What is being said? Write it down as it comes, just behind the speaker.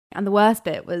And the worst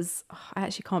bit was, I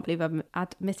actually can't believe I'm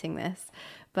admitting this,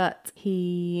 but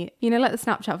he, like the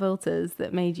Snapchat filters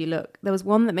that made you look, there was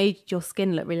one that made your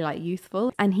skin look really like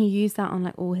youthful, and he used that on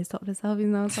like all his topless selfies,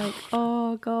 and I was like,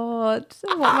 oh God,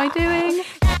 what am I doing?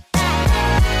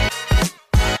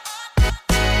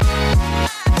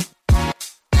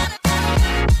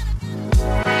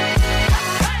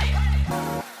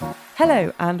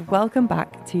 Hello and welcome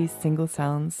back to Single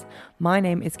Sounds. My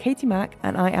name is Katie Mack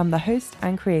and I am the host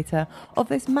and creator of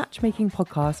this matchmaking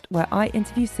podcast where I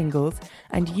interview singles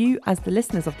and you, as the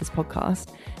listeners of this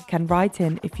podcast, can write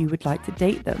in if you would like to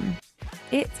date them.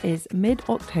 It is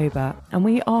mid-October and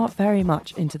we are very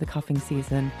much into the cuffing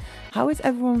season. How is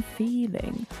everyone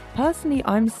feeling? Personally,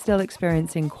 I'm still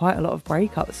experiencing quite a lot of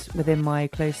breakups within my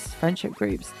close friendship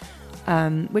groups.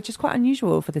 Which is quite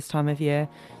unusual for this time of year.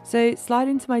 So slide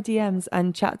into my DMs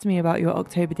and chat to me about your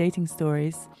October dating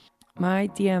stories. My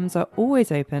DMs are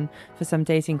always open for some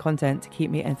dating content to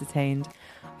keep me entertained.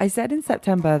 I said in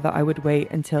September that I would wait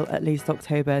until at least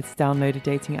October to download a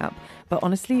dating app, but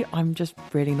honestly, I'm just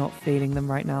really not feeling them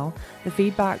right now. The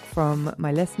feedback from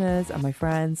my listeners and my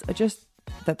friends are just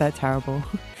that they're terrible.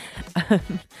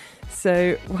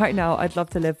 So right now I'd love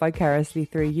to live vicariously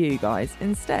through you guys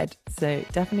instead. So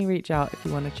definitely reach out if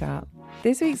you want to chat.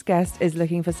 This week's guest is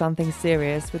looking for something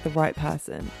serious with the right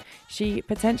person. She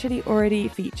potentially already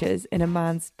features in a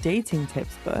man's dating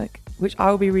tips book, which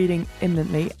I will be reading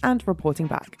imminently and reporting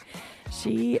back.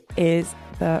 She is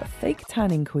the fake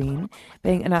tanning queen,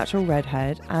 being a natural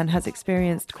redhead, and has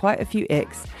experienced quite a few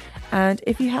icks. And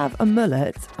if you have a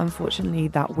mullet, unfortunately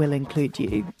that will include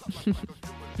you.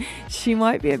 She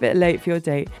might be a bit late for your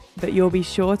date, but you'll be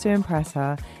sure to impress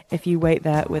her if you wait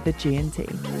there with a G&T.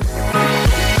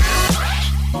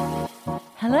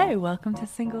 Hello, welcome to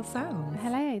Single Sounds.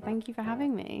 Hello, thank you for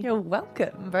having me. You're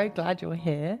welcome. I'm very glad you're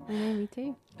here. I know, me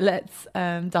too. Let's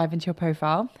dive into your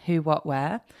profile. Who, what,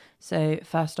 where. So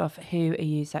first off, who are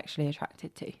you sexually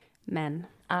attracted to? Men.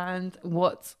 And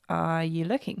what are you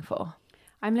looking for?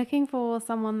 I'm looking for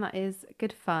someone that is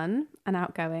good fun and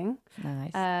outgoing.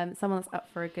 Nice. Someone that's up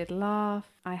for a good laugh.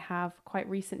 I have quite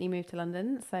recently moved to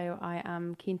London, so I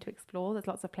am keen to explore. There's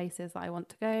lots of places that I want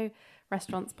to go,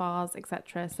 restaurants, bars,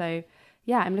 etc. So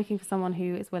yeah, I'm looking for someone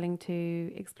who is willing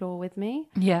to explore with me.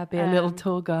 Yeah, be a little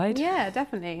tour guide. Yeah,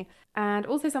 definitely. And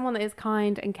also someone that is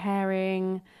kind and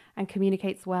caring and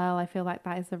communicates well. I feel like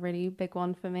that is a really big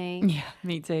one for me. Yeah,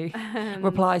 me too.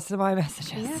 Replies to my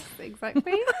messages. Yes,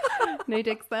 exactly. No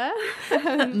digs there.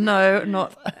 No,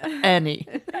 not any.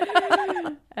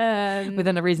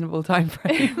 Within a reasonable time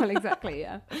frame. Well, exactly,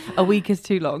 yeah. A week is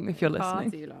too long if you're Far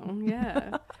listening. too long,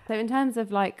 yeah. So in terms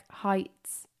of like height,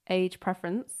 age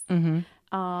preference,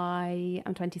 I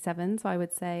am 27, so I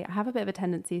would say I have a bit of a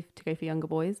tendency to go for younger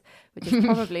boys, which is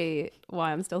probably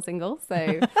why I'm still single.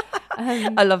 So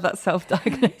I love that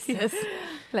self-diagnosis.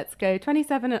 Let's go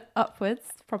 27 upwards,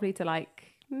 probably to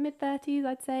like mid-30s,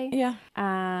 I'd say. Yeah.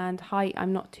 And height,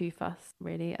 I'm not too fussed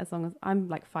really, as long as I'm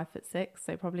like 5'6",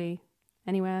 so probably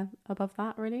anywhere above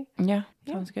that really. Yeah,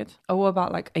 sounds good. Oh, what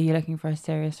about like, are you looking for a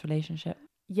serious relationship?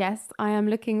 Yes, I am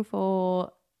looking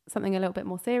for something a little bit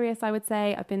more serious, I would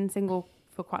say. I've been single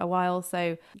for quite a while,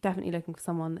 so definitely looking for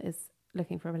someone that is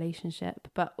looking for a relationship,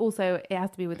 but also it has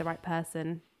to be with the right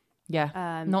person.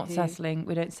 Yeah, not settling.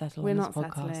 We don't settle We're on this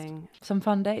not podcast. Settling. Some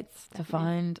fun dates Definitely. to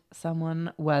find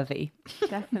someone worthy.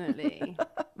 Definitely.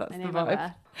 That's I the know my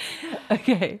vibe. worth.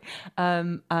 Okay.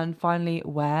 And finally,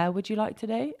 where would you like to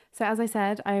date? So as I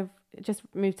said, I've just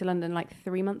moved to London like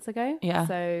 3 months ago. Yeah.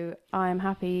 So I'm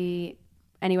happy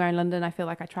anywhere in London. I feel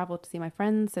like I traveled to see my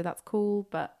friends, so that's cool.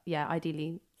 But yeah,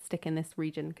 ideally stick in this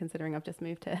region considering I've just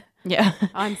moved here. Yeah.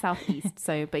 I'm southeast,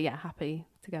 so but yeah, happy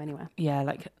to go anywhere. Yeah,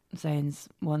 like zones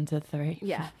 1 to 3.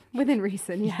 Yeah, within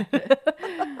reason, yeah.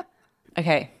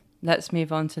 Okay, let's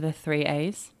move on to the 3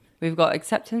 A's. We've got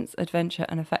acceptance, adventure,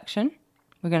 and affection.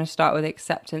 We're going to start with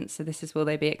acceptance. So this is, will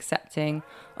they be accepting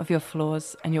of your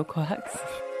flaws and your quirks?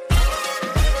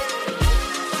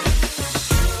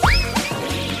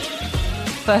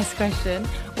 First question,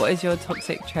 what is your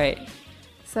toxic trait?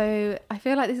 So I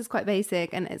feel like this is quite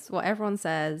basic and it's what everyone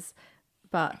says,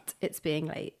 but it's being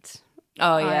late.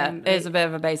 Oh yeah, it's a bit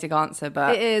of a basic answer,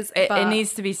 but it is. It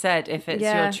needs to be said if it's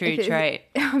your true trait.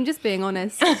 I'm just being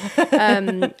honest.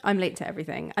 I'm late to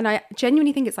everything, and I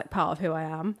genuinely think it's like part of who I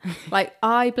am. Like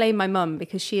I blame my mum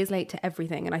because she is late to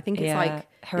everything, and I think it's like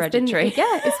hereditary.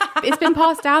 It's been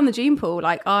passed down the gene pool.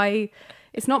 Like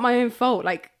it's not my own fault.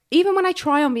 Like even when I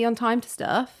try and be on time to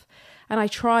stuff, and I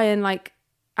try and like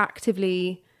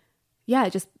actively,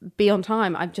 just be on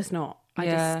time, I'm just not.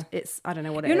 Yeah. I don't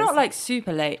know what it You're is. not like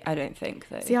super late, I don't think,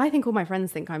 though. See, I think all my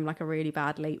friends think I'm like a really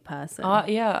bad late person.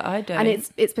 Yeah, I don't. And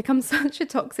it's become such a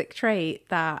toxic trait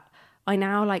that I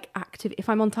now like if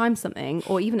I'm on time something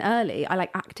or even early, I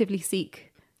like actively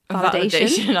seek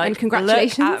validation like, and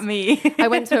congratulations. Look at me. I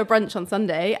went to a brunch on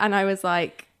Sunday and I was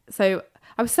like,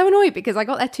 I was so annoyed because I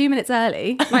got there 2 minutes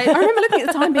early. Like, I remember looking at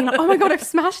the time being like, oh my God, I've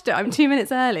smashed it. I'm 2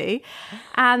 minutes early.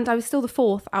 And I was still the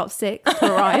 4th out of 6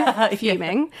 to arrive,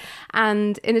 fuming.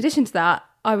 And in addition to that,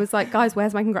 I was like, guys,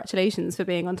 where's my congratulations for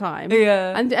being on time?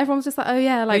 Yeah. And everyone was just like, oh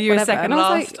yeah, like you were whatever. second and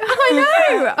I was last. like, I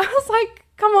know. I was like,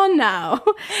 come on now.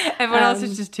 Everyone else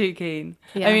is just too keen.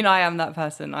 Yeah. I mean, I am that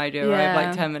person. I do arrive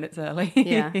like 10 minutes early.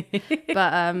 Yeah.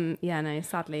 But no,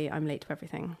 sadly, I'm late to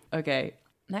everything. Okay.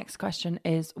 Next question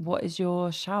is, what is your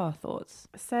shower thoughts?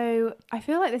 So I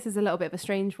feel like this is a little bit of a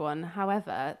strange one.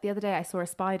 However, the other day I saw a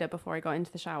spider before I got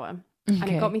into the shower. And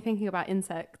it got me thinking about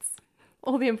insects,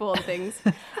 all the important things.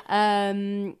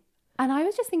 And I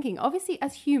was just thinking, obviously,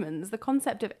 as humans, the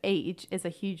concept of age is a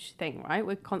huge thing, right?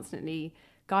 We're constantly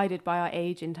guided by our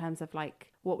age in terms of like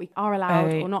what we are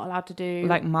allowed or not allowed to do.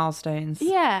 Like milestones.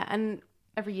 Yeah. And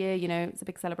every year, it's a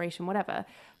big celebration, whatever.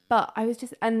 But I was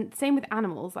and same with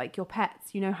animals, like your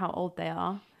pets, you know how old they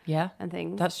are. Yeah. And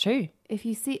things. That's true. If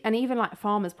you see, and even like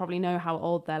farmers probably know how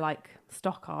old their like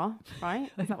stock are,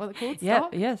 right? Is that what they're called?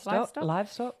 Stock? Yeah,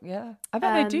 livestock, yeah. I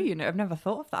bet they do, I've never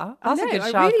thought of that. That's a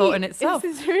good shower thought in itself.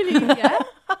 This is really, yeah.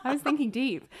 I was thinking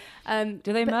deep. Do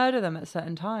they murder them at a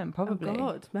certain time? Probably. Oh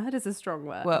God, murder's a strong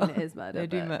word. Well, it is murder. They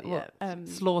do murder. Yeah.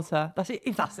 Slaughter. I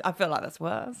feel like that's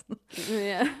worse.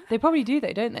 Yeah. They probably do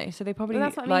though, don't they? So they probably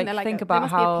that's what I mean. think about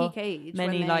how peak age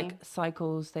many like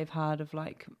cycles they've had of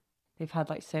like. They've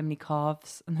had like so many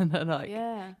calves and then they're like,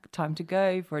 time to go.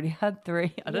 You've already had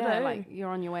 3. I don't know. Like you're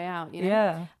on your way out,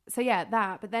 Yeah. So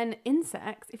that. But then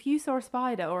insects, if you saw a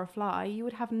spider or a fly, you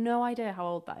would have no idea how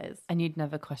old that is. And you'd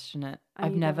never question it.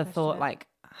 I've never thought like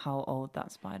how old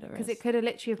that spider is. Because it could have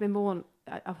literally have been born.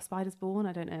 A spider's born?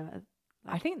 I don't know.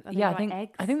 I think,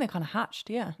 eggs? I think they're kind of hatched,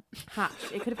 yeah.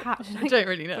 Hatched. It could have hatched I don't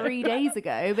really know. 3 days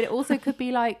ago, but it also could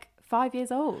be like 5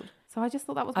 years old. So I just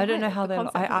thought that was I don't know how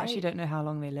I actually don't know how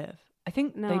long they live. I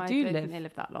think they do I don't live. think they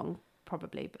live that long,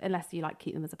 probably, but unless you like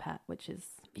keep them as a pet, which is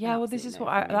this is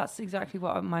that's exactly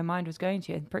what my mind was going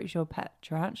to. I'm pretty sure pet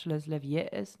tarantulas live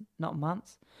years, not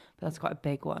months, but that's quite a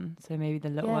big one. So maybe the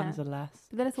little ones are less.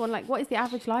 The little one, like, what is the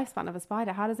average lifespan of a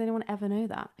spider? How does anyone ever know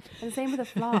that? And the same with a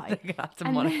fly. You have to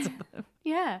monitor them.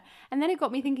 Yeah, and then it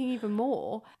got me thinking even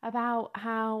more about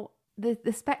how the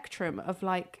spectrum of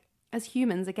like, as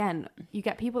humans, again, you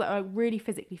get people that are really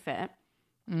physically fit,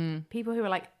 people who are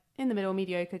like in the middle,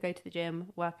 mediocre, go to the gym,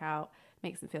 work out,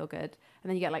 makes them feel good. And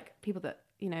then you get like people that,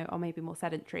 are maybe more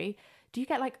sedentary. Do you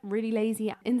get like really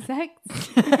lazy insects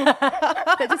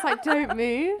that just like don't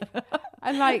move?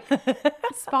 And like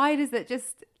spiders that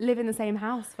just live in the same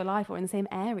house for life or in the same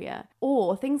area?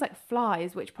 Or things like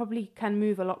flies, which probably can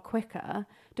move a lot quicker.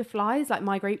 Do flies like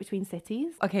migrate between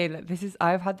cities? Okay, look,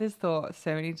 I've had this thought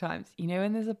so many times. You know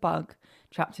when there's a bug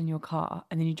trapped in your car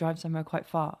and then you drive somewhere quite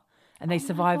far and they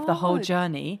survive the whole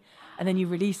journey and then you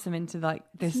release them into like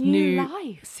this new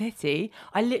life. City.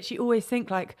 I literally always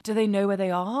think like, do they know where they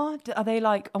are? Are they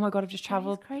like, oh my God, I've just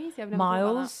travelled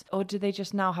miles? Or do they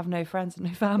just now have no friends and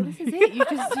no family? Well, this is it. You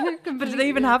just But do they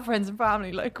even have friends and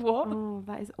family? Like what? Oh,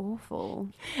 that is awful.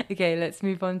 Okay, let's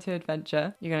move on to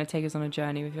adventure. You're going to take us on a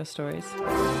journey with your stories.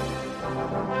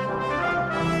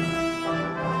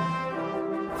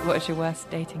 What is your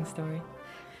worst dating story?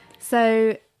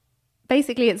 So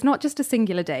basically, it's not just a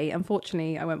singular date.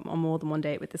 Unfortunately, I went on more than one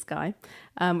date with this guy,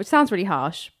 which sounds really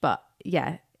harsh. But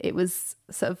yeah, it was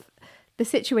sort of, the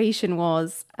situation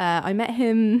was, I met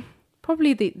him,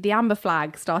 probably the amber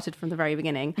flag started from the very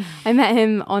beginning. I met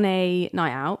him on a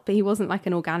night out, but he wasn't like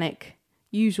an organic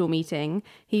usual meeting.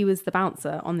 He was the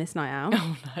bouncer on this night out.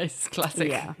 Oh, nice. Classic.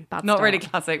 Yeah, bad not start. really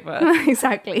classic, but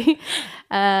exactly.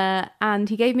 And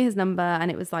he gave me his number, and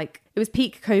it was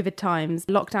peak COVID times.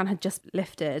 Lockdown had just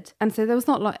lifted, and so there was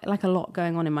not like a lot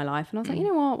going on in my life. And I was like, you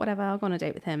know what, whatever, I'll go on a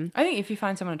date with him. I think if you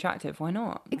find someone attractive, why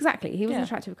not? Exactly. He was an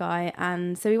attractive guy,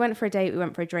 and so we went for a date. We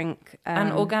went for a drink.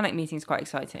 And organic meeting's quite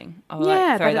exciting. I'll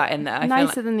throw that in there. I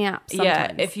nicer feel like, than the app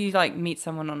sometimes. Yeah, if you like meet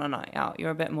someone on a night out,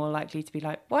 you're a bit more likely to be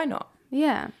like, why not?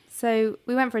 Yeah. So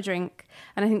we went for a drink,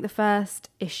 and I think the first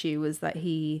issue was that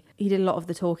he did a lot of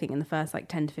the talking in the first like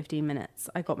 10 to 15 minutes.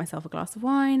 I got myself a glass of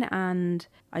wine and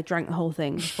I drank the whole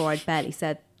thing before I'd barely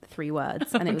said 3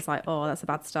 words. And it was like, oh, that's a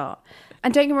bad start.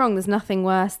 And don't get me wrong, there's nothing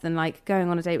worse than like going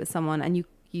on a date with someone and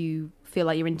you feel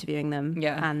like you're interviewing them,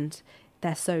 and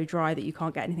they're so dry that you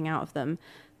can't get anything out of them.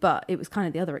 But it was kind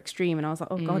of the other extreme. And I was like,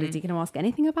 oh God, is he going to ask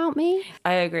anything about me?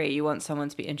 I agree. You want someone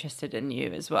to be interested in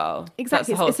you as well.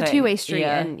 Exactly. It's a two-way street.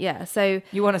 And so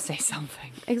you want to say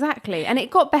something. Exactly. And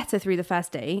it got better through the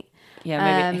first date.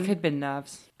 Yeah, maybe it could have been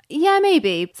nerves. Yeah,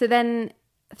 maybe. So then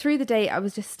through the date,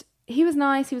 he was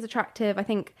nice. He was attractive. I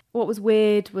think what was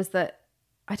weird was that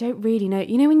I don't really know.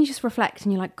 You know, when you just reflect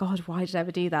and you're like, God, why did I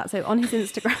ever do that? So on his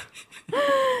Instagram,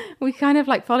 we kind of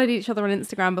like followed each other on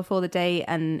Instagram before the date,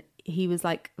 and he was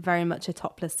like very much a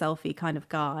topless selfie kind of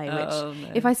guy,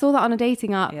 which if I saw that on a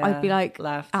dating app, I'd be like,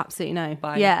 left. Absolutely no.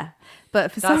 Bye. Yeah.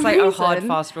 But for that's some like reason, a hard,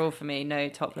 fast rule for me. No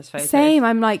topless photos. Same.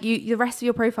 I'm like, the rest of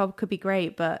your profile could be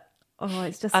great, but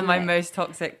it's just. And my most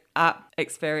toxic app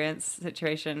experience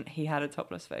situation, he had a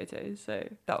topless photo, so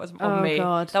that was on me.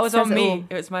 God. That was on me.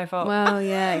 It was my fault. Well,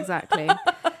 yeah, exactly.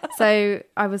 So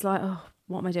I was like, oh,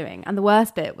 what am I doing? And the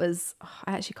worst bit was,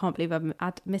 I actually can't believe I'm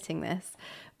admitting this,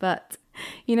 but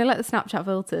you know, like the Snapchat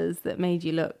filters that made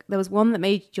you look. There was one that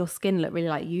made your skin look really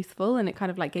like youthful, and it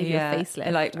kind of like gave you a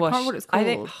facelift. Like I can't remember what it's called. I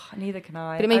think neither can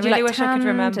I. But it made I you really like wish I could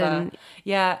remember. And,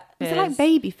 yeah, was it like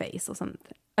baby face or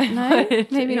something? No,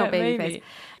 maybe not baby face.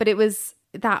 But it was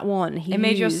that one. It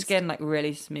made your skin like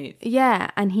really smooth. Yeah,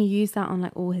 and he used that on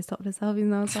like all his topless selfies,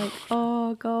 and I was like,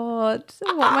 oh God,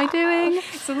 what am I doing?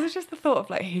 So it was just the thought of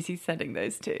like, who's he sending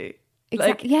those to?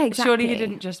 Like, yeah, exactly. Surely he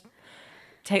didn't just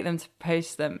take them to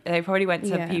post them. They probably went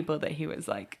to people that he was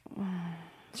like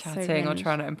chatting or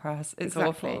trying to impress. It's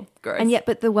awful. Gross. And yet,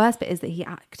 but the worst bit is that he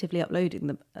actively uploaded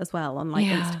them as well on like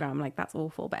Instagram. Like, that's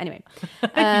awful. But anyway, he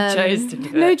chose to do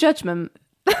it. No judgment.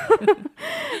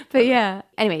 But yeah,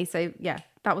 anyway, so yeah,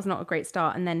 that was not a great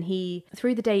start. And then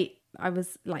through the date, I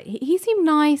was like, he seemed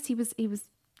nice. He was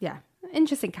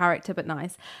interesting character, but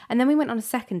nice. And then we went on a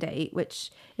second date,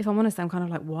 which, if I'm honest, I'm kind of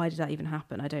like, why did that even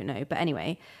happen? I don't know. But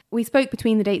anyway, we spoke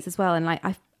between the dates as well. And like,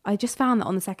 I just found that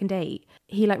on the second date,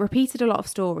 he like repeated a lot of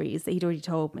stories that he'd already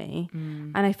told me.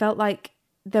 And I felt like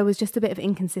there was just a bit of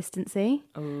inconsistency.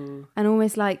 And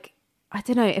almost like, I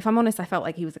don't know, if I'm honest, I felt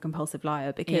like he was a compulsive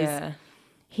liar, because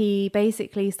he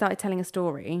basically started telling a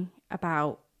story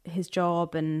about his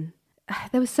job, and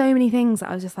there were so many things that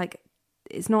I was just like,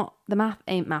 it's not, the math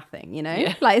ain't mathing, you know?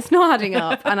 Yeah. Like, it's not adding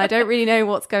up, and I don't really know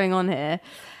what's going on here.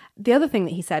 The other thing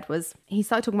that he said was, he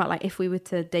started talking about like, if we were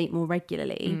to date more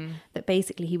regularly, that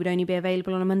basically he would only be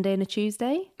available on a Monday and a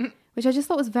Tuesday, which I just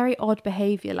thought was very odd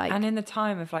behaviour. Like, and in the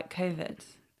time of like COVID,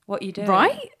 what you doing?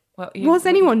 Right? Was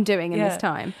anyone doing in this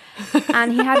time?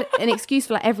 And he had an excuse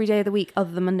for like every day of the week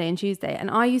other than Monday and Tuesday.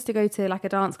 And I used to go to like a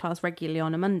dance class regularly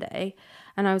on a Monday,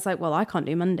 and I was like, well, I can't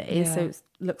do Mondays, so it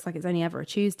looks like it's only ever a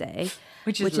Tuesday,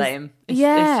 which is lame. It's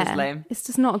just lame. It's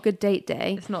just not a good date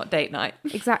day. It's not date night.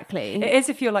 Exactly. It is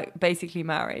if you're like basically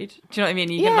married. Do you know what I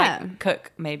mean? You can like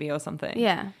cook maybe or something.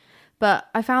 Yeah, but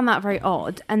I found that very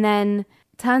odd. And then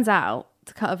turns out,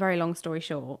 to cut a very long story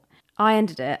short, I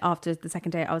ended it after the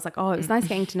second date. I was like, oh, it was nice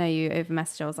getting to know you over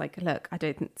message. I was like, look, I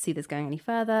don't see this going any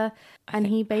further. And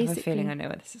he basically... I have a feeling I know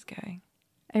where this is going.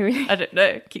 Oh, really? I don't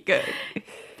know. Keep going.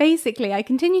 Basically, I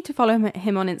continued to follow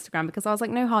him on Instagram because I was like,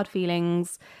 no hard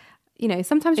feelings. You know,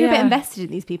 sometimes you're a bit invested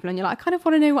in these people and you're like, I kind of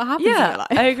want to know what happens in their life.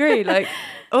 I agree. Like,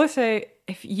 also,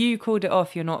 if you called it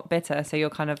off, you're not bitter. So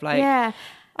you're kind of like... Yeah.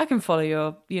 I can follow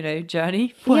your,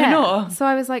 journey. Why not? So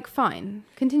I was like, fine,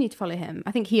 continue to follow him.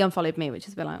 I think he unfollowed me, which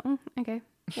is a bit like, okay,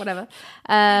 whatever.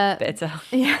 Bitter.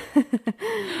 Yeah.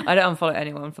 I don't unfollow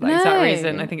anyone for that exact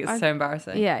reason. I think it's so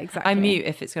embarrassing. Yeah, exactly. I mute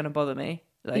if it's going to bother me.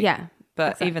 Like,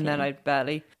 but exactly. Even then, I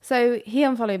barely. So he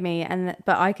unfollowed me,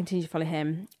 but I continued to follow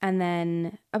him. And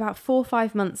then about 4 or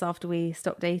 5 months after we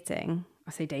stopped dating,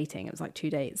 I say dating, it was like 2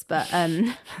 dates, but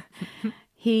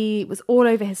he was all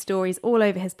over his stories, all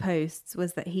over his posts,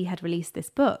 was that he had released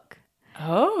this book.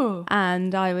 Oh.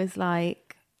 And I was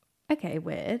like, okay,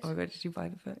 weird. Oh my God, did you buy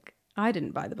the book? I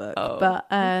didn't buy the book, but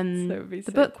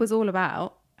the book was all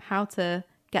about how to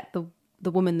get the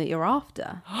woman that you're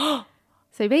after.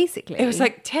 So basically... It was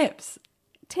like tips.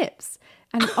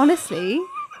 And honestly,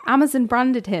 Amazon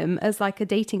branded him as like a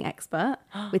dating expert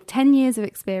with 10 years of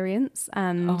experience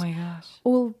and oh my gosh,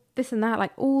 all this and that,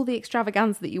 like all the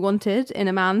extravaganza that you wanted in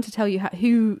a man to tell you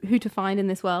who to find in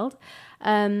this world.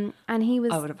 And he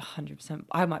was... I would have 100%...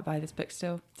 I might buy this book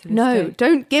still. No,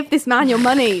 don't give this man your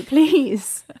money,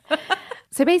 please.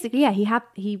 So basically,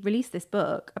 he released this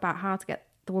book about how to get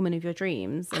the woman of your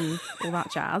dreams and all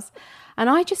that jazz. And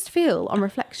I just feel, on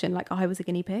reflection, like I was a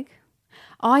guinea pig.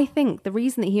 I think the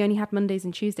reason that he only had Mondays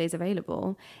and Tuesdays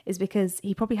available is because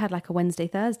he probably had like a Wednesday,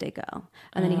 Thursday girl.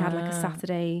 And then he had like a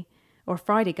Saturday or a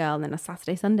Friday girl and then a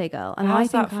Saturday, Sunday girl. And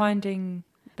how's that finding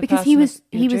Because he was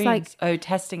like,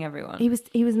 testing everyone. he was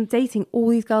dating all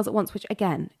these girls at once, which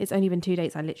again, it's only been 2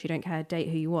 dates. I literally don't care. Date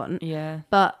who you want. Yeah.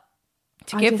 But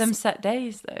To give them set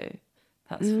days though,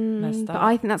 that's messed up. But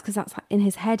I think that's because that's in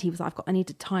his head. He was like, I need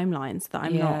a timeline so that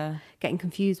I'm not getting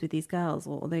confused with these girls.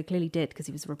 Or they clearly did because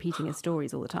he was repeating his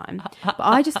stories all the time. But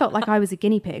I just felt like I was a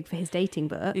guinea pig for his dating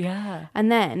book. Yeah.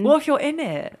 And then, What if you're in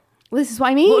it? well, this is what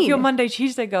I mean. What if you're Monday,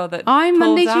 Tuesday girl that I'm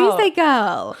Monday, pulls out? Tuesday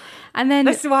girl. And then,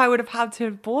 This is why I would have had to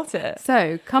have bought it.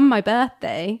 so come my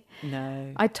birthday,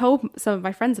 No. I told some of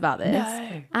my friends about this.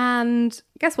 No. And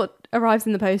guess what arrives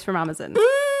in the post from Amazon?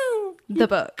 Ooh, The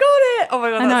book. got it. Oh my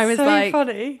God, And that's I was so like,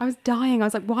 funny. I was dying. I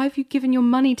was like, why have you given your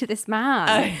money to this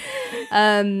man?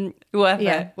 Worth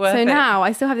Yeah. it. Worth So it. now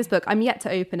I still have this book. I'm yet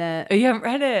to open it. Oh, you haven't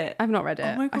read it? I've not read it.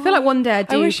 Oh my I feel like one day I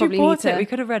do I wish probably you bought need it. to. We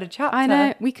could have read a chapter. I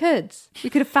know. We could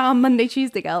have found Monday,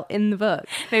 Tuesday girl in the book.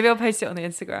 Maybe I'll post it on the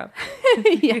Instagram.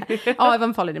 Yeah. Oh, I've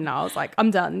unfollowed him now. I was like,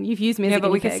 I'm done. You've used me as Yeah, a but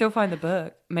guinea we pig. could still find the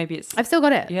book. Maybe it's... I've still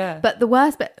got it. Yeah. But the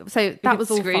worst bit. So that we was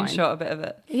could all fine. screenshot a bit of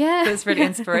it. Yeah. That's really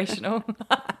inspirational.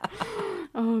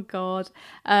 Oh God.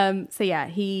 So yeah,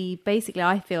 he basically,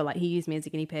 I feel like he used me as a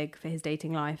guinea pig for his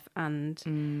dating life,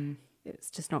 and it's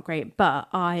just not great. But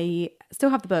I still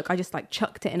have the book. I just like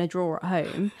chucked it in a drawer at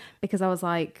home because I was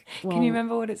like, well, Can you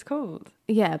remember what it's called?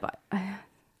 yeah, but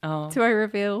Oh. do I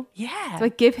reveal? Yeah. Do I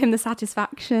give him the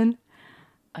satisfaction?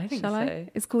 I think Shall so. I?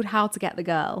 It's called How to Get the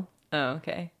Girl. Oh,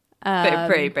 okay. But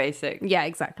pretty basic. Yeah,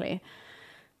 exactly.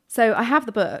 So I have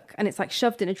the book and it's like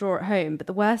shoved in a drawer at home. But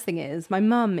the worst thing is my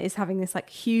mum is having this like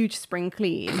huge spring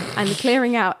clean and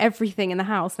clearing out everything in the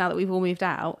house now that we've all moved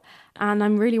out. And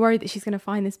I'm really worried that she's going to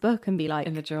find this book and be like,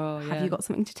 In the drawer, have you got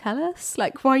something to tell us?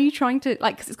 Like, why are you trying to,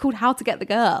 like, because it's called How to Get the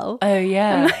Girl. Oh,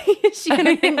 yeah. Is she going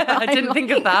to think that I didn't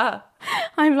think of that.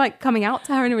 I'm like coming out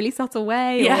to her in a really subtle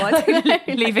way. Or, I Yeah, don't know.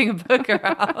 leaving a book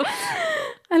around.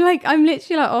 And like, I'm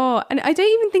literally like, oh, and I don't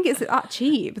even think it's that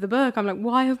cheap, the book. I'm like,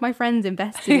 why have my friends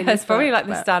invested in Yeah, this it's probably book? like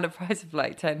the But, standard price of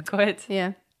like 10 quid.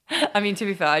 yeah. I mean, to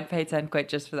be fair, I'd pay 10 quid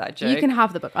just for that joke. You can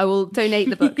have the book. I will donate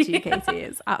the book to you, Katie.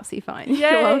 It's absolutely fine.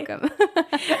 You're Yay. welcome.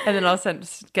 And then I'll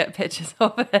get pictures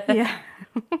of it. Yeah.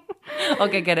 I'll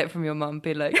get it from your mum.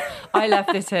 Be like, I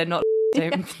left this here, not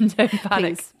don't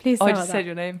panic. Please Oh, I tell just her said that.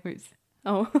 your name. Oops.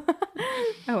 Oh.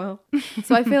 Oh well.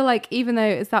 So I feel like even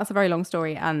though that's a very long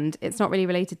story and it's not really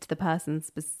related to the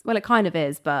person's, well, it kind of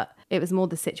is, but it was more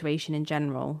the situation in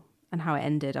general and how it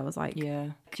ended. I was like,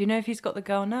 Yeah. Do you know if he's got the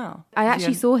girl now? I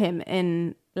actually saw him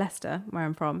in Leicester, where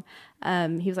I'm from.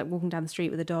 He was like walking down the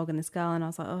street with a dog and this girl, and I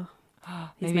was like, oh,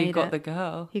 he's Maybe he made got it. the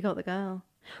girl. He got the girl.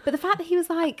 But the fact that he was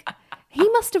like, he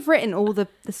must have written all the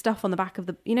stuff on the back of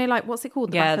the, you know, like, what's it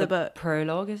called? The back of the book.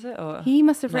 prologue, is it? Or He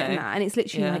must have written No. that, and it's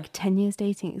literally Yeah. like 10 years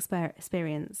dating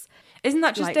experience. Isn't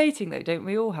that just like- dating though? Don't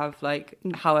we all have like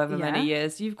however many Yeah.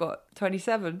 years? You've got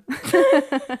 27.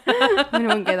 I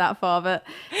wouldn't go that far, but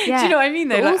yeah. Do you know what I mean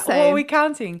though? But Like, also, what are we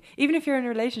counting? Even if you're in a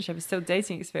relationship, it's still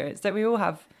dating experience. Don't we all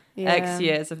have X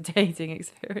years of dating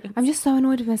experience? I'm just so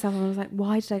annoyed with myself. I was like,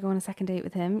 why did I go on a second date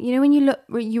with him? You know,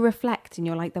 when you reflect and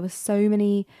you're like, there were so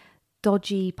many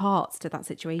dodgy parts to that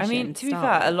situation. I mean, to be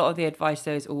start. fair, a lot of the advice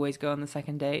though is always go on the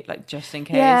second date, like just in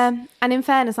case. Yeah, and in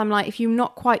fairness, I'm like, if you're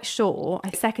not quite sure,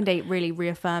 a second date really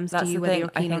reaffirms That's to you the whether thing.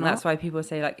 you're I keen think or that's not. why people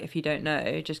say like, if you don't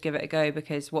know, just give it a go,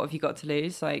 because what have you got to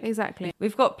lose? Like, Exactly.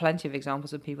 we've got plenty of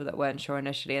examples of people that weren't sure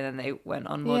initially, and then they went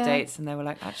on more Yeah. dates, and they were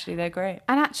like, actually, they're great.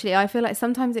 And actually, I feel like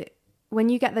sometimes when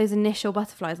you get those initial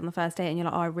butterflies on the first date and you're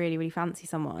like, oh, I really, really fancy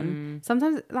someone,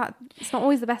 sometimes it's not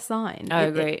always the best sign. I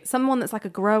agree. Someone that's like a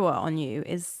grower on you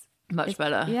is Much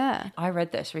better. Yeah. I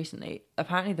read this recently.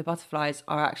 Apparently, the butterflies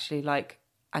are actually like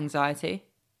anxiety.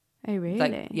 Oh, really?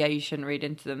 Like, yeah, you shouldn't read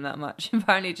into them that much.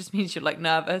 Apparently, it just means you're like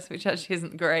nervous, which actually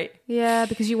isn't great. Yeah,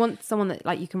 because you want someone that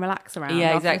like you can relax around.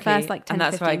 Yeah, after exactly. The first like 10, and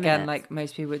that's why 15 again, minutes. like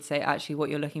most people would say, actually, what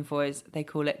you're looking for is they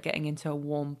call it getting into a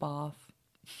warm bath.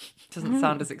 Doesn't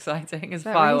sound as exciting as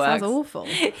that fireworks. really sounds awful.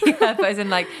 Yeah, but as in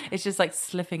like it's just like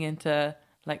slipping into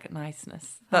like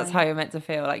niceness. That's how you're meant to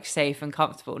feel, like safe and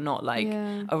comfortable, not like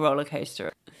Yeah. a roller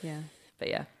coaster. Yeah. But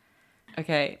yeah.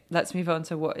 Okay, let's move on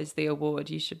to what is the award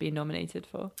you should be nominated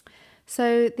for.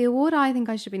 So the award I think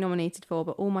I should be nominated for,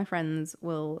 but all my friends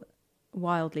will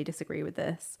wildly disagree with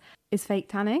this, is fake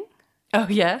tanning. Oh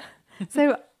yeah.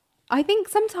 So I think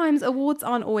sometimes awards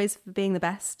aren't always for being the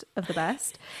best of the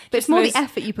best, but it's more the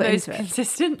effort you put most into it.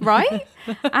 consistent. Right?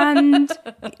 And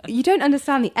you don't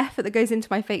understand the effort that goes into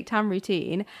my fake tan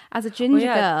routine as a ginger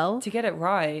girl. To get it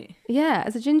right. Yeah,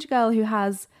 as a ginger girl who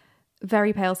has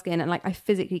very pale skin and like I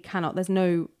physically cannot, there's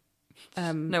no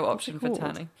No option for called?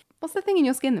 tanning. What's the thing in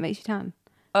your skin that makes you tan?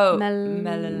 Oh,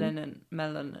 Melanin.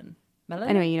 melanin.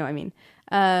 Anyway, you know what I mean.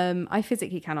 I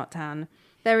physically cannot tan.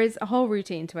 there is a whole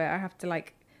routine to it. I have to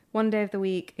like one day of the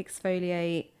week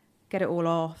exfoliate, get it all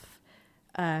off.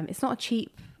 It's not a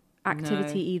cheap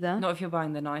activity either. Not if you're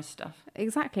buying the nice stuff.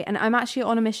 Exactly. And I'm actually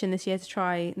on a mission this year to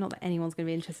try, not that anyone's going to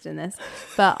be interested in this,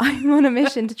 but I'm on a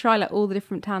mission to try like all the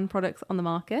different tan products on the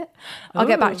market. I'll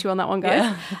get back to you on that one, guys.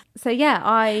 Yeah. So yeah,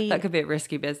 that could be a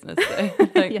risky business though.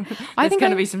 Like, Yeah. there's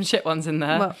going to be some shit ones in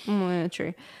there. Well,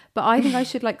 true. But I think I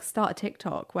should like start a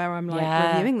TikTok where I'm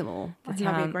like reviewing them all. I think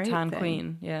that'd be a great tan thing.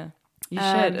 queen. Yeah. You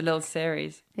should, a little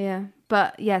series. Yeah.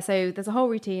 But yeah, so there's a whole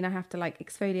routine. I have to like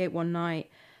exfoliate one night,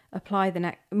 apply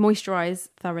the moisturize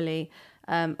thoroughly,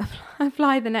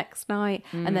 apply the next night,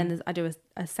 and then I do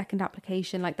a second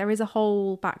application. Like there is a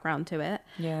whole background to it.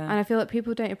 Yeah. And I feel that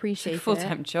people don't appreciate It's a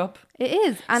full-time job. It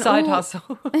is. And Side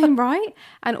hustle. Right?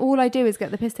 And all I do is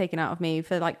get the piss taken out of me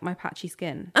for like my patchy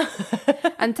skin.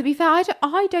 And to be fair,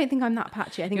 I don't think I'm that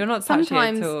patchy. I think You're not sometimes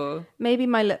patchy at all. maybe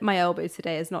my elbow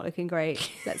today is not looking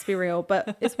great. Let's be real.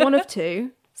 But it's one of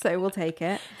two. So we'll take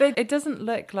it. But it doesn't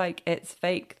look like it's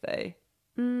fake though.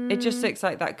 It just looks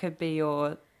like that could be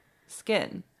your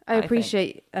skin. I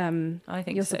appreciate I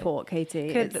think your so. support,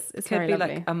 Katie. Could It's be very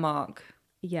lovely. like a mark.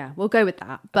 Yeah, we'll go with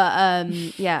that. But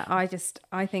yeah,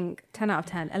 I think 10 out of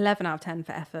 10, 11 out of 10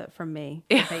 for effort from me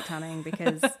for fake tanning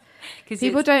because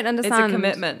people don't understand. It's a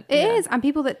commitment. It is. And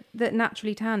people that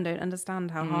naturally tan don't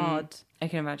understand how hard I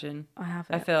can imagine. I have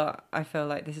it. I feel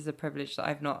like this is a privilege that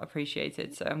I've not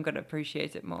appreciated, so I'm going to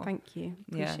appreciate it more. Thank you.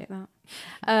 Yeah. Appreciate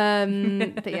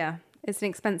that. But yeah, it's an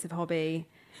expensive hobby.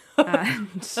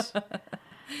 And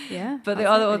yeah. But the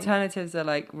other alternatives are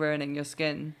like ruining your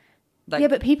skin. Like, yeah,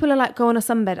 but people are like, go on a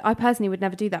sunbed. I personally would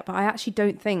never do that, but I actually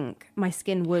don't think my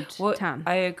skin would tan.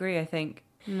 I agree, I think.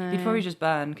 No. You'd probably just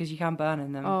burn because you can burn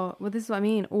in them. Oh, well, this is what I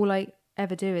mean. All I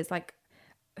ever do is like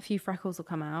a few freckles will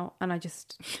come out and I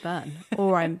just burn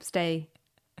or I stay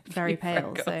very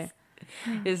pale. Freckles. So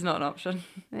It's not an option.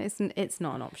 it's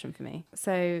not an option for me.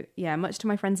 So yeah, much to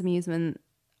my friends' amusement,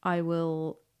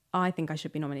 I think I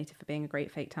should be nominated for being a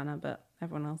great fake tanner, but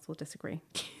everyone else will disagree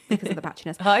because of the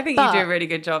patchiness. I think you do a really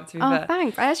good job, to be fair.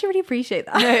 Thanks. I actually really appreciate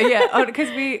that. No, yeah, because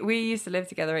we used to live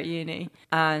together at uni,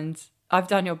 and I've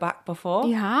done your back before.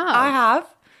 You have? I have,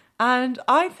 and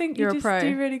I think You're a you just pro.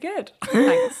 do really good.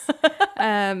 Thanks.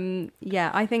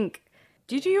 Yeah, I think.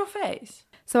 Do you do your face?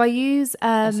 So I use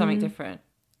Or something different.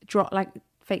 drop like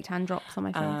fake tan drops on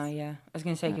my face. Yeah. I was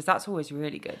going to say, because that's always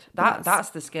really good. That's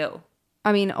the skill.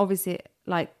 I mean, obviously,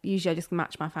 like usually I just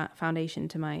match my foundation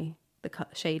to the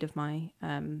shade of my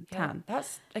tan.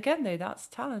 That's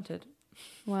talented.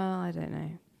 Well, I don't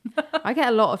know. I get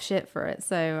a lot of shit for it,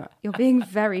 so you're being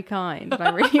very kind, and I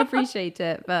really appreciate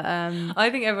it. But I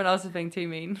think everyone else is being too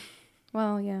mean.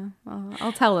 well, yeah,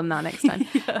 I'll tell them that next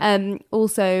time.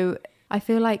 Also, I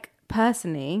feel like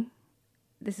personally,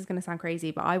 this is going to sound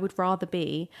crazy, but I would rather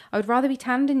be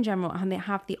tanned in general and they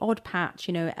have the odd patch,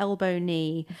 elbow,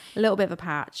 knee, a little bit of a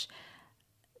patch,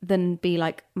 than be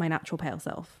like my natural pale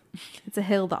self. It's a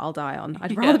hill that I'll die on.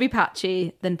 I'd rather be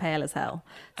patchy than pale as hell.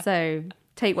 So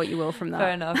take what you will from that.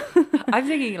 Fair enough. I'm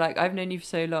thinking, like, I've known you for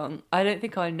so long. I don't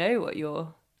think I know what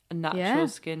your natural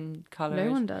skin colour is.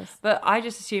 No one does. But I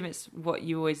just assume it's what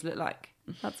you always look like.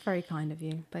 That's very kind of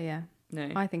you. But yeah, No.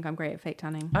 I think I'm great at fake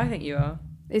tanning. I think you are.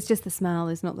 It's just the smell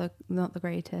is not the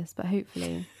greatest, but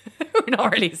hopefully. We're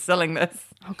not really selling this.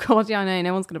 Oh God, yeah, I know.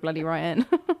 No one's going to bloody write in.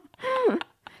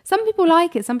 Some people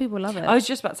like it. Some people love it. I was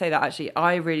just about to say that, actually.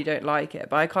 I really don't like it,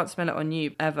 but I can't smell it on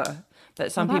you ever.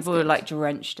 But some people are like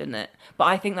drenched in it. But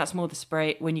I think that's more the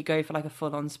spray. When you go for like a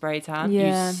full-on spray tan,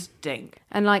 you stink.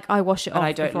 And like I wash it off. And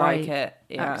I don't before like I it.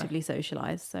 Yeah. actively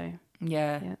socialise. So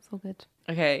Yeah. it's all good.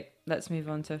 Okay, let's move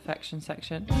on to affection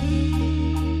section.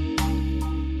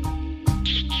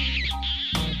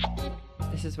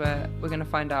 This is where we're going to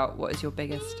find out what is your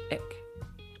biggest ick.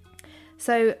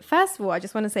 So first of all, I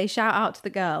just want to say shout out to the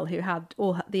girl who had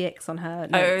all the icks on her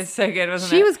notes. Oh, it was so good,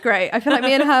 wasn't it? She was great. I feel like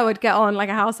me and her would get on like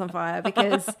a house on fire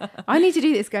because I need to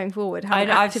do this going forward.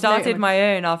 I've started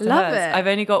my own after Love hers. it. I've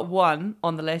only got one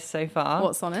on the list so far.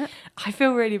 What's on it? I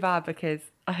feel really bad because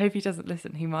I hope he doesn't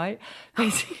listen. He might.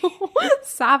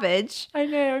 Savage. I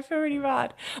know, I feel really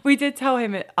bad. We did tell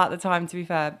him it at the time, to be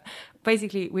fair.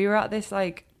 Basically, we were at this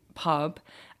like pub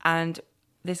and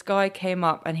this guy came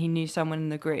up and he knew someone in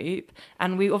the group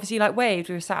and we obviously like waved.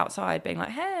 We were sat outside being like,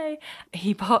 hey.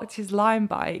 He parked his Lime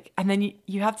bike and then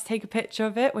you have to take a picture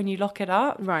of it when you lock it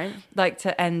up. Right. Like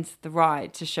to end the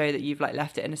ride to show that you've like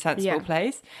left it in a sensible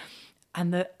place.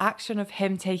 And the action of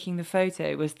him taking the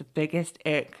photo was the biggest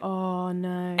ick. Oh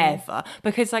no. Ever.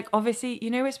 Because like obviously,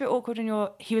 it's a bit awkward when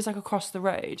he was like across the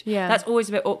road. Yeah. That's always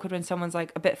a bit awkward when someone's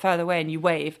like a bit further away and you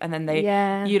wave and then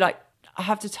you like I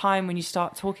have the time when you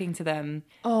start talking to them.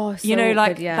 Oh, so you know,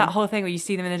 like awkward, yeah. that whole thing where you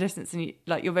see them in the distance and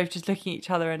you're both just looking at each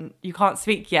other and you can't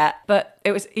speak yet. But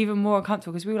it was even more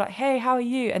uncomfortable because we were like, hey, how are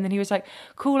you? And then he was like,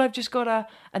 cool, I've just got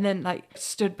and then like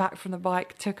stood back from the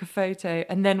bike, took a photo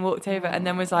and then walked over and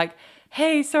then was like,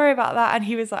 hey, sorry about that. And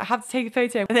he was like, I have to take a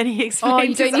photo. And then he explained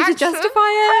you don't his need to accent. justify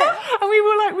it. And we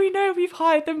were like, we know we've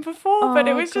hired them before, but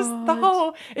it Oh, was just the God.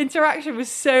 whole interaction was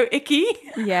so icky.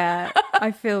 Yeah,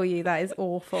 I feel you. That is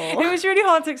awful. It was really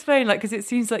hard to explain, like, because it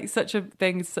seems like such a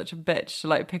thing, such a bitch to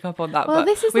like pick up on that. Well, but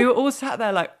this is we the- were all sat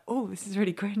there like, oh, this is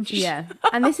really cringe. Yeah,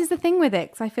 and this is the thing with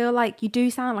it, because I feel like you do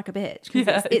sound like a bitch. 'Cause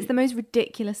Yeah. it's the most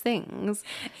ridiculous things,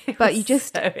 It but was you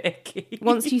just so icky.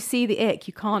 once you see the ick,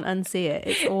 you can't unsee it.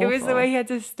 It's awful. It was the way he had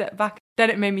to step back. Then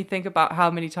it made me think about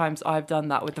how many times I've done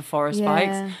that with the forest Yeah.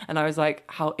 bikes. And I was like,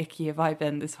 how icky have I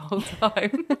been this whole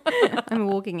time? I'm a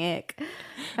walking ick.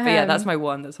 But yeah, that's my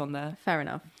one that's on there. Fair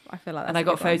enough. I feel like that's And I a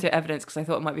got good one. photo evidence because I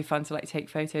thought it might be fun to like take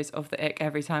photos of the ick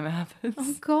every time it happens.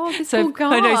 Oh God, this So poor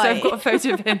guy. I know, so I've got a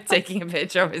photo of him taking a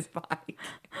picture of his bike.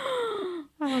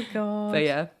 Oh God. But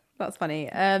yeah, That's funny.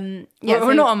 Yeah,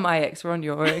 we're not on my ex, we're on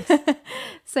your ex.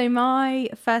 So my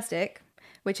first ick,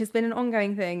 which has been an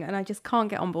ongoing thing, and I just can't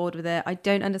get on board with it. I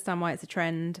don't understand why it's a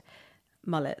trend.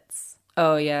 Mullets.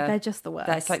 Oh yeah, They're just the worst.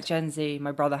 that's like Gen Z.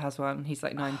 My brother has one. He's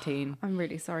like 19. I'm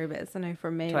really sorry, but it's a no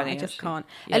from me. 20 I just actually. can't.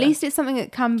 Yeah. At least it's something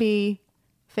that can be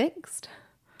fixed.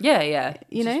 Yeah,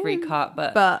 You just know? recut,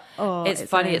 but it's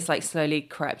funny. no. It's like slowly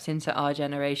crept into our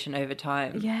generation over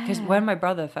time. Yeah. Because when my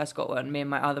brother first got one, me and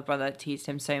my other brother teased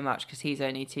him so much because he's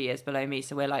only 2 years below me,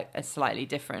 so we're like a slightly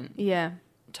different Yeah.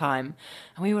 time,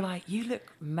 and we were like, you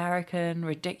look American,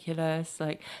 ridiculous,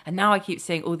 like. And now I keep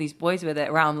seeing all these boys with it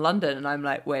around London, and I'm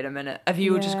like, wait a minute, have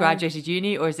you all just Yeah. graduated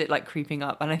uni, or is it like creeping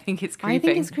up? And I think it's creeping. I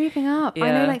think it's creeping up.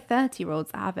 I know Yeah. like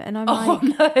 30-year-olds that have it, and I'm Oh like,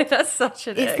 no, that's such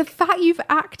an it's ick. the fact you've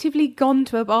actively gone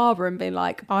to a barber and been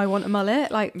like, I want a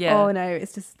mullet. Like, Yeah. oh no,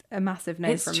 it's just a massive no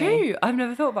It's from true. me. I've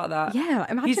never thought about that. Yeah, like,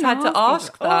 imagine He's had to asking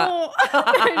ask for- that.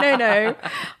 Oh, no,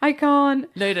 I can't.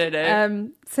 No.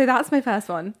 So that's my first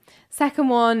one. Second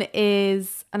one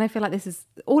is, and I feel like this is,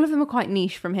 all of them are quite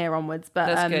niche from here onwards, but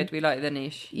That's good. We like the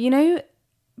niche. you know,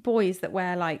 boys that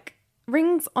wear like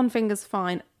rings on fingers,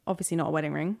 fine. Obviously not a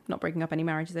wedding ring, not breaking up any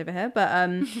marriages over here, but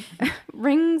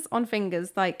rings on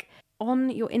fingers, like on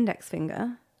your index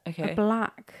finger, Okay. a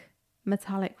black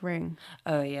metallic ring.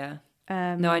 Oh yeah.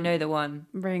 No, I know the one.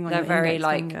 Ring on They're your very index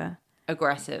like finger.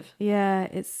 aggressive. Yeah,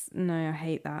 no, I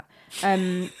hate that.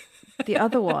 The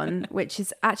other one, which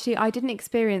is actually, I didn't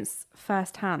experience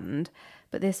firsthand,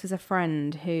 but this was a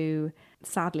friend who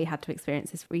sadly had to experience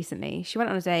this recently. She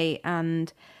went on a date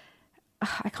and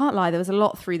I can't lie, there was a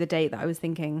lot through the date that I was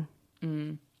thinking,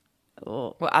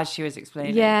 oh. Well, as she was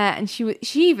explaining. Yeah, and she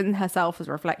even herself was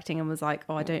reflecting and was like,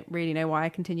 oh, I don't really know why I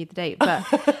continued the date. But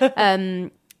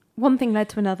one thing led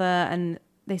to another and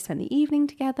they spent the evening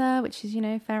together, which is,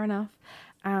 fair enough.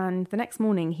 And the next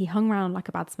morning he hung around like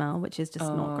a bad smell, which is just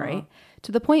not great.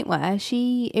 To the point where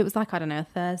it was like, I don't know, a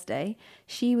Thursday.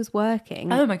 She was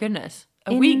working. Oh my goodness.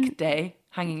 A In- weekday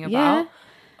hanging about. Yeah.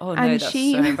 Oh no, And that's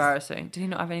she so was- embarrassing. Did he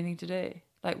not have anything to do?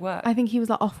 Like work? I think he was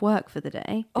like off work for the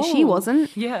day. But she Oh,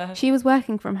 wasn't. yeah. She was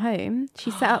working from home. She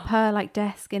set up her like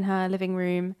desk in her living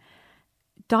room,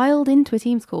 dialed into a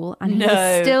Teams call, and he No.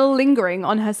 was still lingering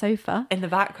on her sofa. In the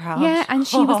background. Yeah, and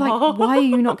she was like, why are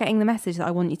you not getting the message that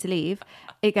I want you to leave?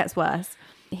 It gets worse.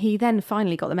 He then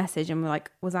finally got the message and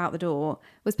was out the door,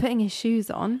 was putting his shoes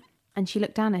on, and she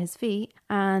looked down at his feet,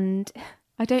 and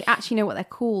I don't actually know what they're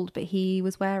called, but he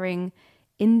was wearing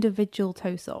individual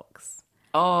toe socks.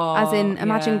 Oh, As in,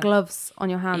 imagine yeah. gloves on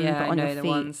your hand, Yeah, but I on know your the feet,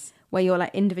 ones. where your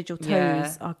like individual toes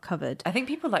Yeah. are covered. I think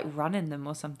people like run in them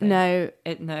or something. No,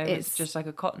 it's it's- just like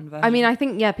a cotton version. I mean, I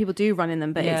think, yeah, people do run in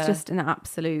them, but Yeah. it's just an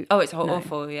absolute Oh, it's no.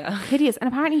 awful, yeah. hideous. And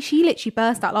apparently she literally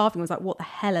burst out laughing and was like, what the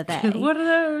hell are they? What are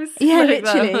those? Yeah, Like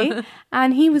that. literally.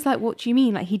 And he was like, what do you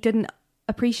mean? Like, he didn't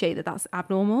appreciate that that's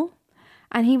abnormal.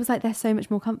 And he was like, they're so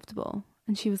much more comfortable.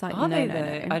 And she was like, Are no, they no,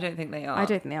 though? no. I don't think they are. I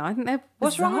don't think they are. I think they're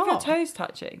What's wrong with your bizarre. toes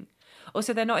touching?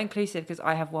 Also, they're not inclusive because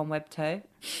I have one web toe.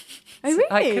 Oh, So really? couldn't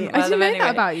I wear didn't them know anyway.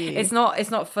 that about you. It's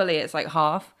not fully. It's like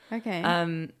half. Okay.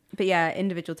 Um, But yeah,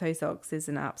 individual toe socks is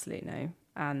an absolute no.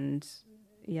 And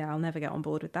yeah, I'll never get on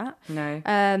board with that. no,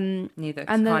 neither.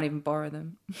 'Cause and I the- can't even borrow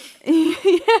them.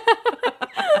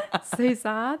 So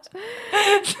sad.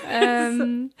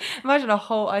 Imagine a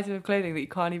whole item of clothing that you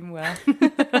can't even wear.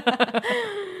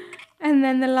 And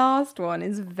then the last one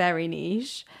is very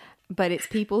niche, but it's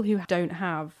people who don't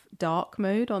have dark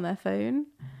mode on their phone.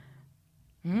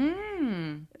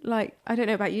 Like, I don't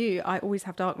know about you, I always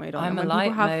have dark mode on. I'm and a when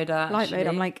people light have moder, light mode, I'm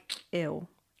actually. like, ew.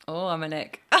 Oh, I'm an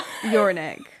ick. You're an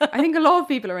ick. I think a lot of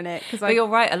people are an ick. But you're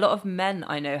right. A lot of men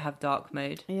I know have dark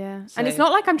mode. Yeah. So- And it's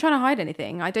not like I'm trying to hide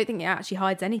anything. I don't think it actually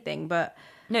hides anything, but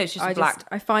No, it's just I black.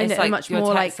 I find It's it like much your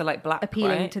more texts like, are like black,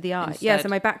 appealing right? to the eye. Instead. Yeah, so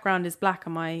my background is black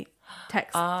and my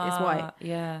text is white.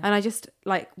 Yeah. And I just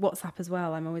like WhatsApp as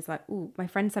well. I'm always like, ooh, my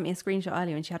friend sent me a screenshot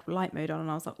earlier and she had light mode on and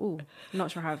I was like, ooh, I'm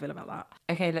not sure how I feel about that.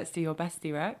 Okay, let's do your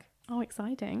bestie rec. Oh,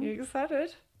 exciting. You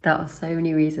excited? There are so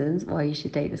many reasons why you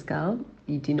should date this girl.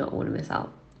 You do not want to miss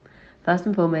out. First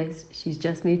and foremost, she's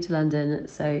just moved to London,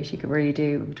 so she could really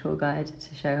do with a tour guide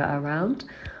to show her around.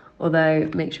 Although,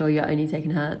 make sure you're only taking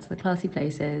her to the classy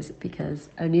places because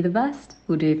only the best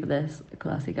will do for this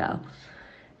classy girl.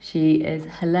 She is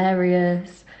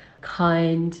hilarious,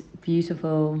 kind,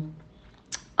 beautiful.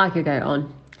 I could go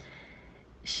on.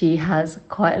 She has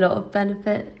quite a lot of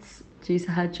benefits due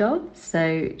to her job,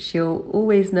 so she'll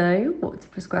always know what to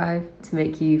prescribe to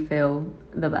make you feel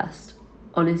the best.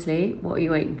 Honestly, what are you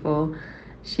waiting for?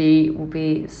 She will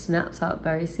be snapped up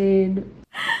very soon.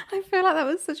 I feel like that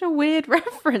was such a weird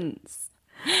reference.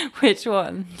 Which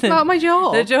one? About my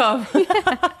job. The job.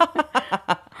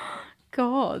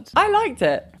 God. I liked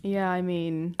it. Yeah, I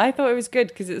mean, I thought it was good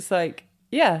because it's like,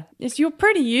 yeah, you're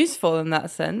pretty useful in that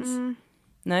sense.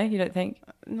 No, you don't think?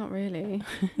 not really.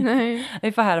 No.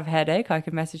 If I had a headache, I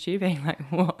could message you being like,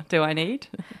 what do I need?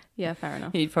 Yeah, fair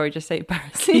enough. You'd probably just say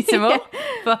paracetamol.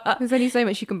 But There's only so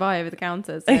much you can buy over the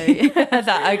counter, so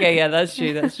okay, yeah, that's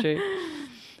true. That's true.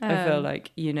 I feel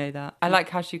like you know that. I like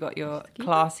how she got your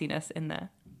classiness in there.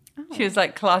 Oh. She was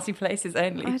like classy places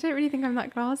only. I don't really think I'm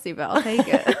that classy, but I'll take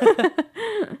it.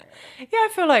 Yeah,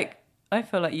 I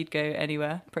feel like you'd go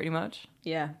anywhere pretty much.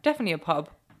 Yeah. Definitely a pub.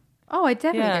 Oh, I'd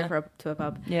definitely Yeah. go to a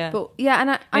pub. Yeah. But yeah, and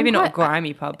Maybe I'm not a quite-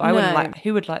 grimy pub. I wouldn't No. like.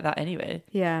 Who would like that anyway?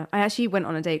 Yeah, I actually went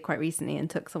on a date quite recently and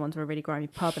took someone to a really grimy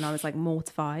pub, and I was like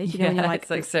mortified. You know, when Yeah, you're like,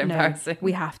 it's, like, so "No, embarrassing."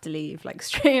 we have to leave like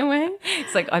straight away.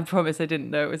 It's like, I promise I didn't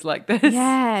know it was like this.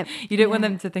 Yeah, You don't want yeah.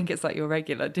 them to think it's like your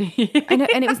regular, do you? I know,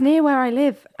 and it was near where I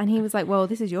live, and he was like, "Well,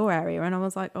 this is your area," and I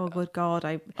was like, "Oh, good God!"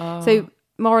 So,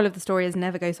 moral of the story is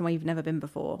never go somewhere you've never been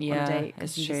before on Yeah, a date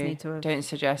it's because you true. just need to. Don't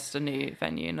suggest a new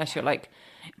venue unless you're like,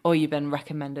 or you've been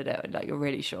recommended it, like you're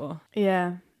really sure.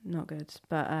 Yeah, not good,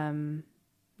 but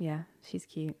yeah, she's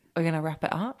cute. We're gonna wrap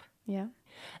it up. Yeah.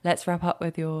 Let's wrap up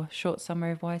with your short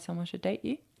summary of why someone should date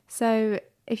you. So,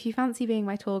 if you fancy being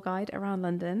my tour guide around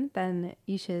London, then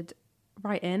you should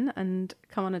write in and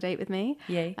come on a date with me.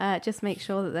 Yay. Just make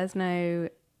sure that there's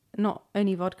not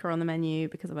only vodka on the menu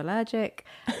because I'm allergic,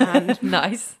 and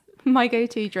Nice. my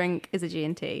go-to drink is a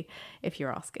G&T, if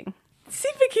you're asking.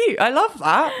 Super cute. I love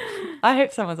that. I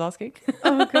hope someone's asking.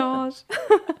 Oh, God.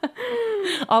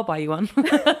 I'll buy you one.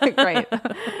 Great.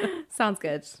 Sounds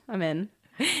good. I'm in.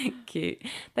 Cute.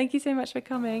 Thank you so much for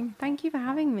coming. Thank you for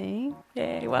having me.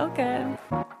 Yay, welcome.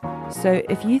 So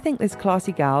if you think this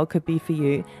classy gal could be for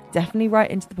you, definitely write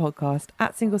into the podcast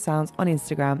at Single Sounds on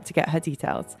Instagram to get her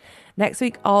details. Next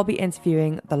week, I'll be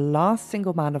interviewing the last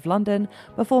single man of London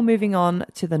before moving on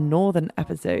to the northern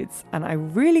episodes. And I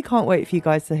really can't wait for you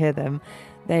guys to hear them.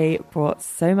 They brought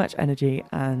so much energy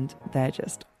and they're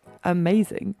just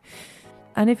amazing.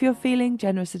 And if you're feeling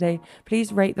generous today,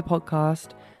 please rate the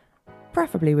podcast,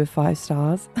 preferably with 5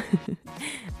 stars,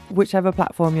 whichever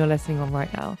platform you're listening on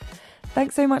right now.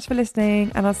 Thanks so much for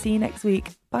listening, and I'll see you next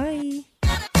week. Bye.